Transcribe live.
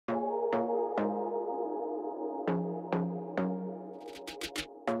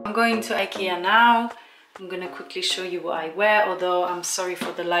I'm going to IKEA now. I'm gonna quickly show you what I wear, although I'm sorry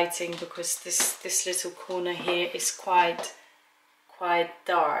for the lighting because this little corner here is quite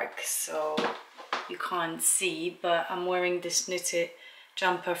dark, so you can't see, but I'm wearing this knitted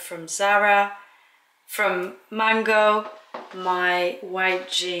jumper from Zara, from Mango, my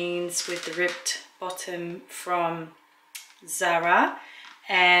white jeans with the ripped bottom from Zara,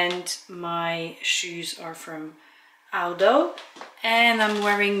 and my shoes are from Aldo, and I'm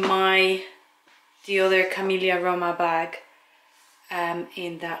wearing the other Camellia Roma bag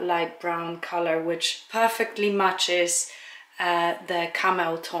in that light brown color, which perfectly matches the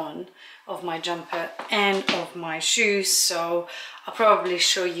camel tone of my jumper and of my shoes. So I'll probably will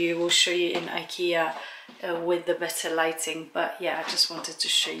show you in IKEA with the better lighting, but yeah, I just wanted to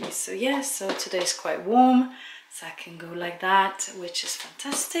show you. So yeah, so today's quite warm, so I can go like that, which is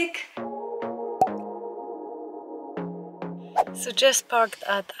fantastic. So just parked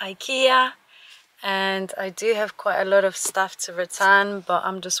at IKEA, and I do have quite a lot of stuff to return, but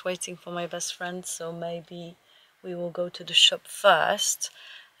I'm just waiting for my best friend, so maybe we will go to the shop first,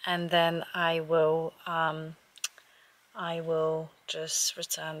 and then I will just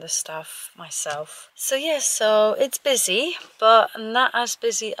return the stuff myself. So yeah, so it's busy, but not as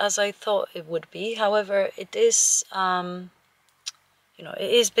busy as I thought it would be. However, it is you know,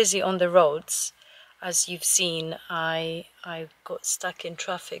 it is busy on the roads. As you've seen, I got stuck in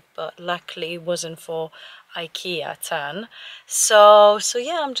traffic, but luckily it wasn't for IKEA turn. So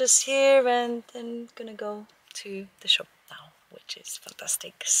yeah, I'm just here and then gonna go to the shop now, which is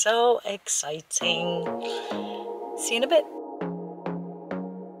fantastic. So exciting. See you in a bit.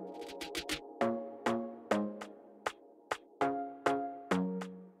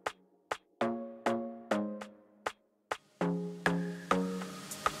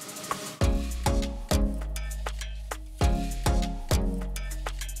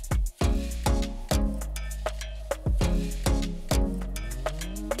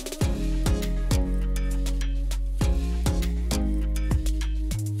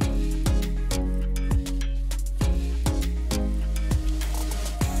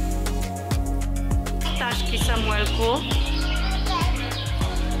 Samuelku.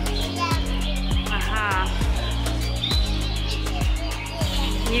 Aha.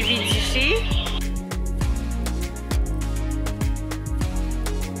 Nie widzisz ich?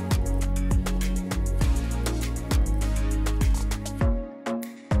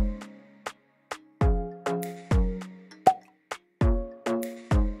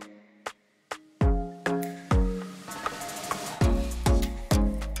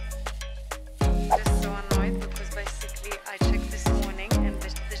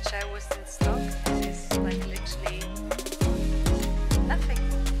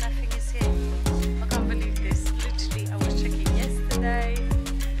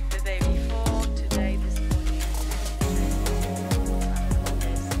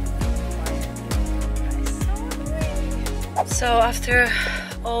 So after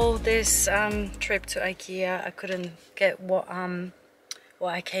all this trip to IKEA, I couldn't get what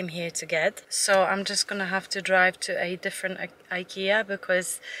I came here to get. So I'm just gonna have to drive to a different IKEA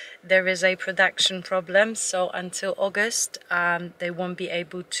because there is a production problem. So until August, they won't be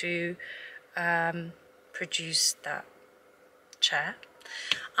able to produce that chair.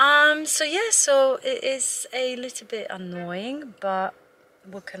 So yeah, so it is a little bit annoying, but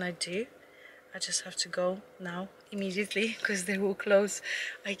what can I do? I just have to go now immediately because they will close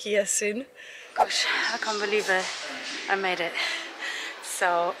IKEA soon. Gosh, I can't believe it. I made it.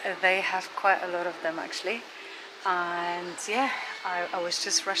 So they have quite a lot of them actually, and yeah, I was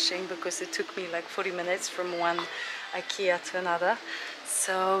just rushing because it took me like 40 minutes from one IKEA to another.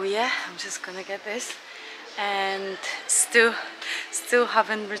 So yeah, I'm just gonna get this, and still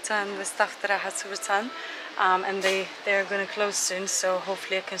haven't returned the stuff that I had to return, and they're gonna close soon, so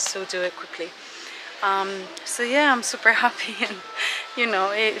hopefully I can still do it quickly. So yeah, I'm super happy, and you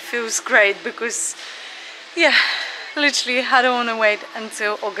know, it feels great because yeah, literally I don't want to wait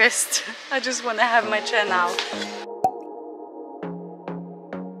until August. I just want to have my chair now.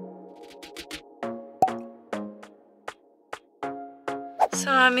 So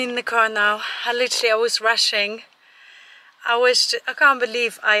I'm in the car now. I was rushing. I can't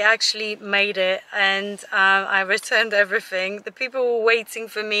believe I actually made it, and I returned everything. The people were waiting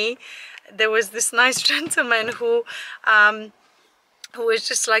for me. There was this nice gentleman who was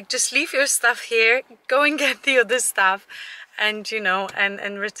just like, just leave your stuff here, go and get the other stuff, and you know,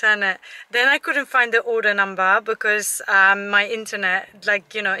 and return it. Then I couldn't find the order number because my internet,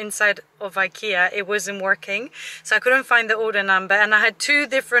 like, you know, inside of IKEA, it wasn't working, so I couldn't find the order number, and I had 2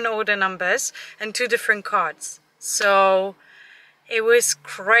 different order numbers and 2 different cards. So It was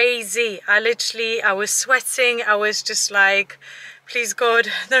crazy. I was sweating. I was just like, please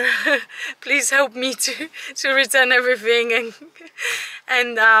God, please help me to return everything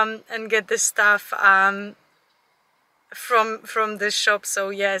and get the stuff from the shop. So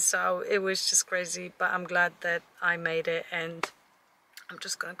yeah, so it was just crazy, but I'm glad that I made it, and I'm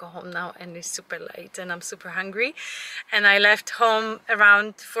just gonna go home now, and it's super late and I'm super hungry, and I left home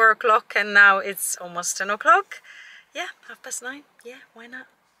around 4 o'clock and now it's almost 10 o'clock. Yeah, 9:30. Yeah, why not?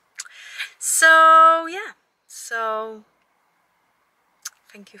 So yeah, so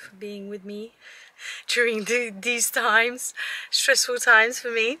thank you for being with me during these times, stressful times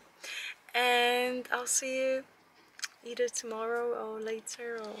for me, and I'll see you either tomorrow or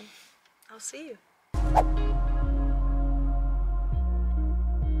later, or I'll see you.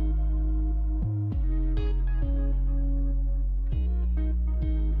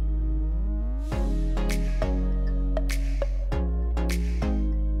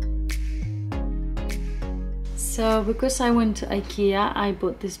 So because I went to IKEA, I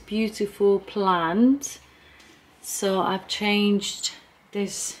bought this beautiful plant. So I've changed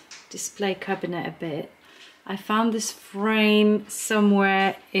this display cabinet a bit. I found this frame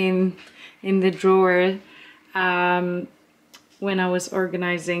somewhere in the drawer when I was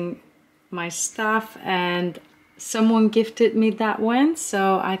organizing my stuff, and someone gifted me that one,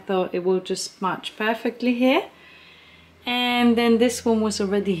 so I thought it will just match perfectly here. And then this one was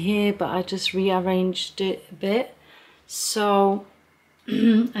already here, but I just rearranged it a bit. So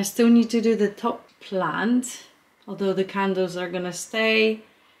I still need to do the top plant, although the candles are gonna stay.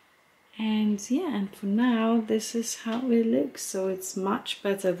 And yeah, and for now this is how it looks, so it's much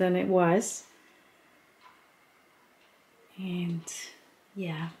better than it was. And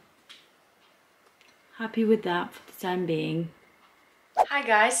yeah, happy with that for the time being. Hi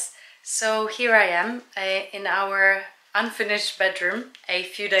guys, so here I am in our unfinished bedroom a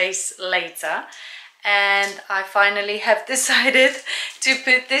few days later, and I finally have decided to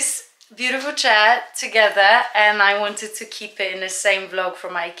put this beautiful chair together, and I wanted to keep it in the same vlog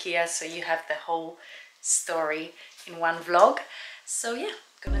from IKEA, so you have the whole story in one vlog. So yeah,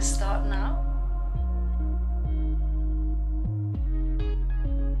 I'm gonna start now.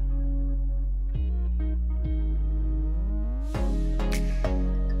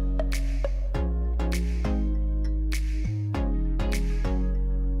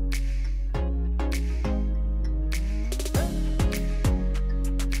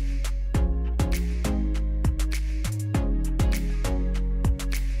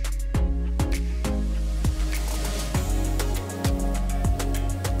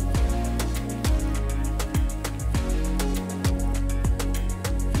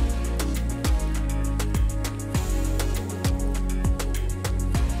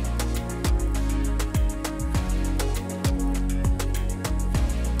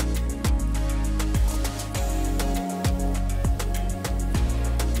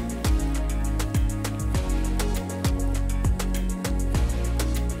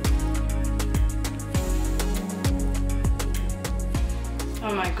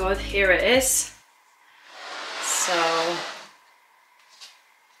 Oh my god, here it is. So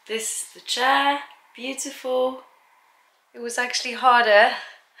this is the chair, beautiful. It was actually harder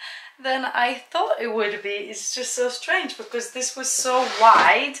than I thought it would be. It's just so strange because this was so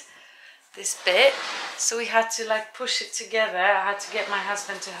wide, this bit, so we had to like push it together. I had to get my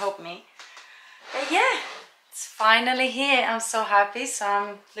husband to help me. But yeah, it's finally here. I'm so happy, so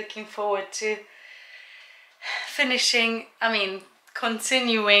I'm looking forward to finishing,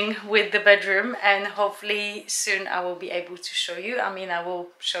 continuing with the bedroom, and hopefully soon I will be able to show you. I will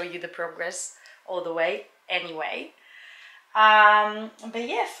show you the progress all the way anyway. But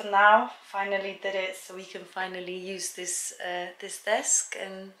yeah, for now, finally did it, so we can finally use this this desk,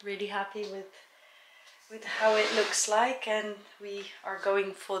 and really happy with how it looks like. And we are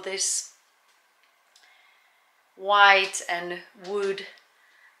going for this white and wood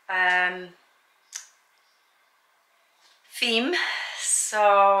theme.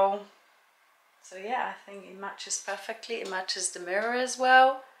 So yeah, I think it matches perfectly. It matches the mirror as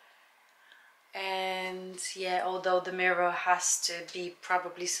well. And yeah, although the mirror has to be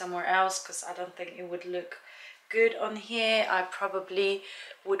probably somewhere else, because I don't think it would look good on here, I probably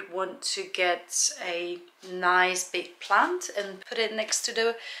would want to get a nice big plant and put it next to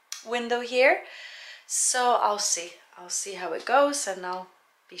the window here. So I'll see how it goes, and I'll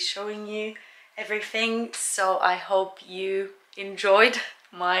be showing you everything. So I hope you enjoyed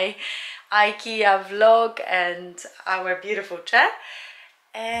my IKEA vlog and our beautiful chair,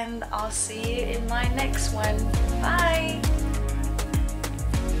 and I'll see you in my next one. Bye!